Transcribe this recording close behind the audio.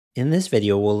In this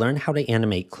video, we'll learn how to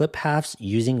animate clip paths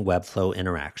using Webflow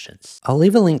interactions. I'll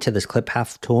leave a link to this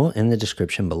ClipPath tool in the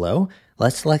description below.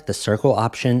 Let's select the circle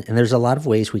option, and there's a lot of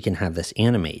ways we can have this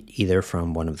animate, either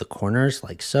from one of the corners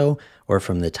like so, or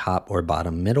from the top or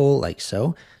bottom middle like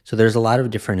so. So there's a lot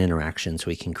of different interactions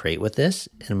we can create with this.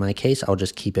 In my case, I'll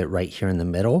just keep it right here in the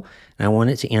middle, and I want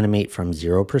it to animate from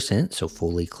 0%, so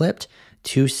fully clipped,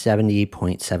 to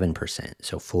 70.7%,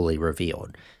 so fully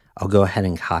revealed. I'll go ahead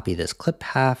and copy this clip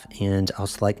path, and I'll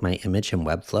select my image in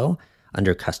Webflow.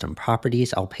 Under custom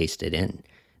properties, I'll paste it in.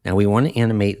 Now we want to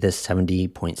animate this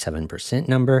 70.7%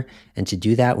 number, and to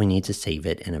do that, we need to save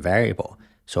it in a variable.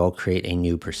 So I'll create a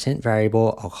new percent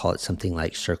variable. I'll call it something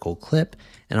like circle clip,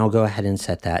 and I'll go ahead and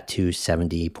set that to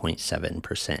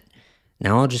 70.7%.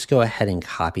 Now I'll just go ahead and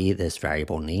copy this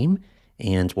variable name,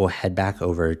 and we'll head back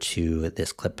over to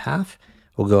this clip path.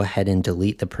 We'll go ahead and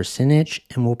delete the percentage,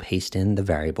 and we'll paste in the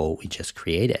variable we just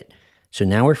created. So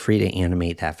now we're free to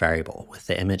animate that variable. With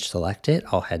the image selected,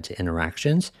 I'll head to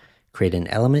interactions, create an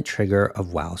element trigger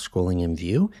of while scrolling in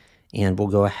view, and we'll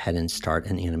go ahead and start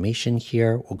an animation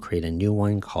here. We'll create a new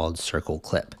one called circle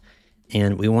clip.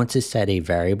 And we want to set a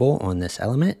variable on this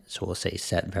element. So we'll say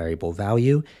set variable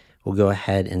value. We'll go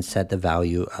ahead and set the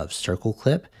value of circle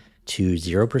clip to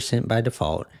 0% by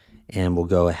default. And we'll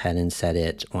go ahead and set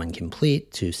it on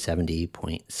complete to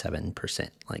 70.7%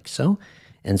 like so.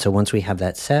 And so once we have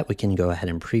that set, we can go ahead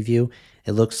and preview.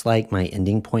 It looks like my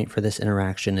ending point for this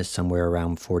interaction is somewhere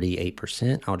around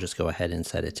 48%. I'll just go ahead and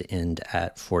set it to end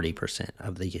at 40%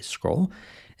 of the scroll.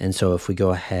 And so if we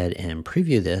go ahead and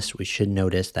preview this, we should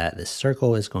notice that this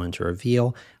circle is going to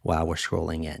reveal while we're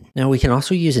scrolling in. Now we can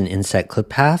also use an inset clip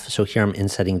path. So here I'm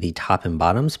insetting the top and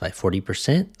bottoms by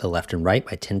 40%, the left and right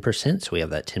by 10%. So we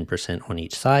have that 10% on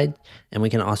each side. And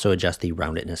we can also adjust the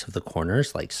roundedness of the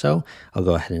corners like so. I'll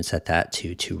go ahead and set that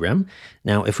to 2 rem.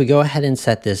 Now if we go ahead and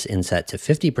set this inset to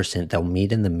 50%, they'll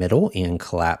meet in the middle and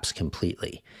collapse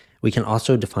completely. We can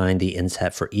also define the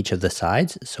inset for each of the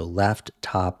sides, so left,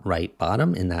 top, right,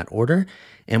 bottom in that order.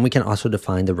 And we can also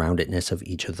define the roundedness of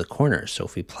each of the corners. So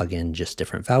if we plug in just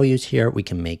different values here, we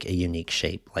can make a unique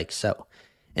shape like so.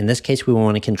 In this case, we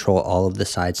want to control all of the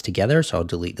sides together, so I'll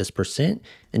delete this percent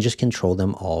and just control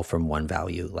them all from one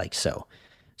value like so.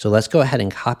 So let's go ahead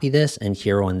and copy this, and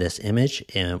here on this image,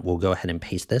 and we'll go ahead and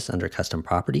paste this under custom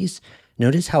properties.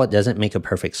 Notice how it doesn't make a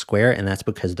perfect square, and that's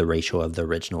because the ratio of the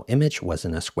original image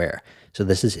wasn't a square. So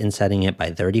this is insetting it by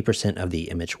 30% of the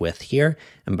image width here,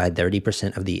 and by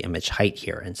 30% of the image height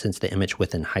here. And since the image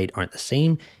width and height aren't the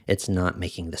same, it's not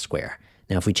making the square.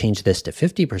 Now, if we change this to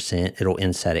 50%, it'll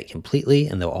inset it completely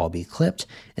and they'll all be clipped.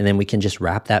 And then we can just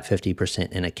wrap that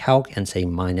 50% in a calc and say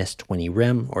minus 20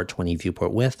 rem or 20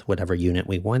 viewport width, whatever unit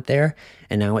we want there.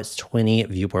 And now it's 20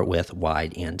 viewport width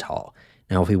wide and tall.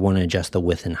 Now, if we want to adjust the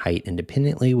width and height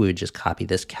independently, we would just copy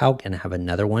this calc and have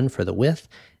another one for the width.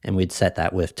 And we'd set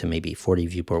that width to maybe 40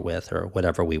 viewport width or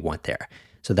whatever we want there.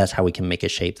 So that's how we can make a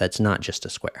shape that's not just a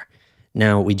square.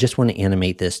 Now we just want to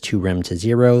animate this 2 rem to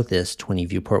 0, this 20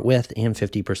 viewport width, and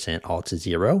 50% all to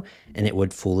 0, and it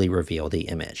would fully reveal the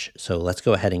image. So let's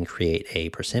go ahead and create a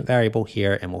percent variable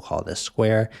here, and we'll call this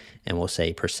square, and we'll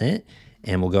say percent,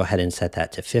 and we'll go ahead and set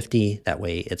that to 50. That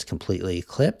way it's completely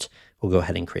clipped. We'll go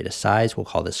ahead and create a size. We'll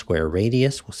call this square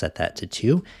radius. We'll set that to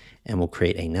 2, and we'll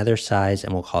create another size,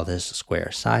 and we'll call this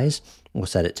square size. We'll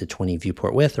set it to 20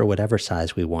 viewport width or whatever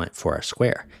size we want for our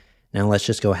square. Now let's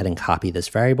just go ahead and copy this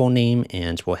variable name,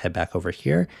 and we'll head back over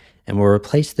here, and we'll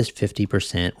replace this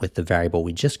 50% with the variable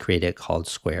we just created called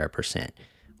square percent.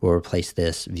 We'll replace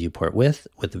this viewport width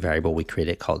with the variable we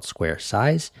created called square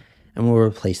size, and we'll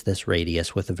replace this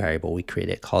radius with the variable we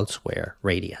created called square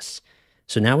radius.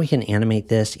 So now we can animate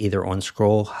this either on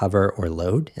scroll, hover, or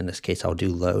load. In this case, I'll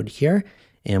do load here,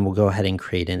 and we'll go ahead and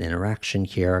create an interaction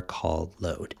here called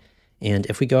load. And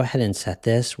if we go ahead and set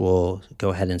this, we'll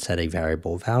go ahead and set a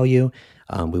variable value.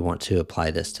 We want to apply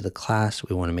this to the class.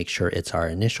 We want to make sure it's our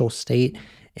initial state,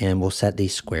 and we'll set the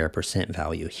square percent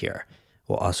value here.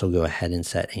 We'll also go ahead and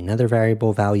set another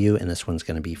variable value, and this one's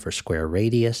going to be for square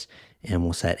radius, and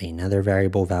we'll set another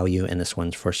variable value, and this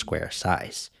one's for square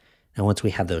size. Now, once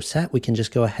we have those set, we can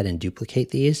just go ahead and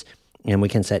duplicate these, and we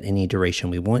can set any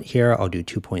duration we want here. I'll do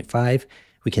 2.5.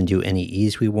 We can do any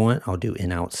ease we want. I'll do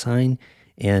in out sign.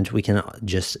 And we can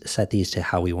just set these to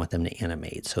how we want them to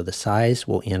animate. So the size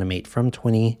will animate from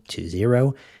 20 to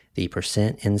 0. The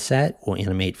percent inset will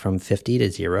animate from 50 to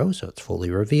 0, so it's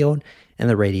fully revealed. And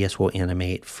the radius will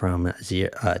animate from 2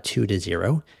 to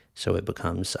 0, So it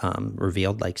becomes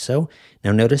revealed like so.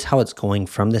 Now notice how it's going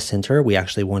from the center. We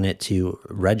actually want it to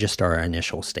register our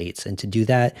initial states. And to do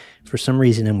that, for some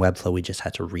reason in Webflow, we just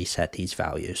had to reset these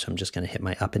values. So I'm just going to hit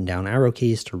my up and down arrow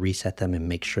keys to reset them and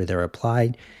make sure they're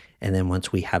applied. And then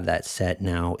once we have that set,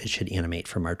 now it should animate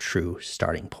from our true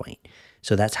starting point.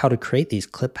 So that's how to create these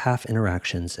ClipPath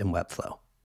interactions in Webflow.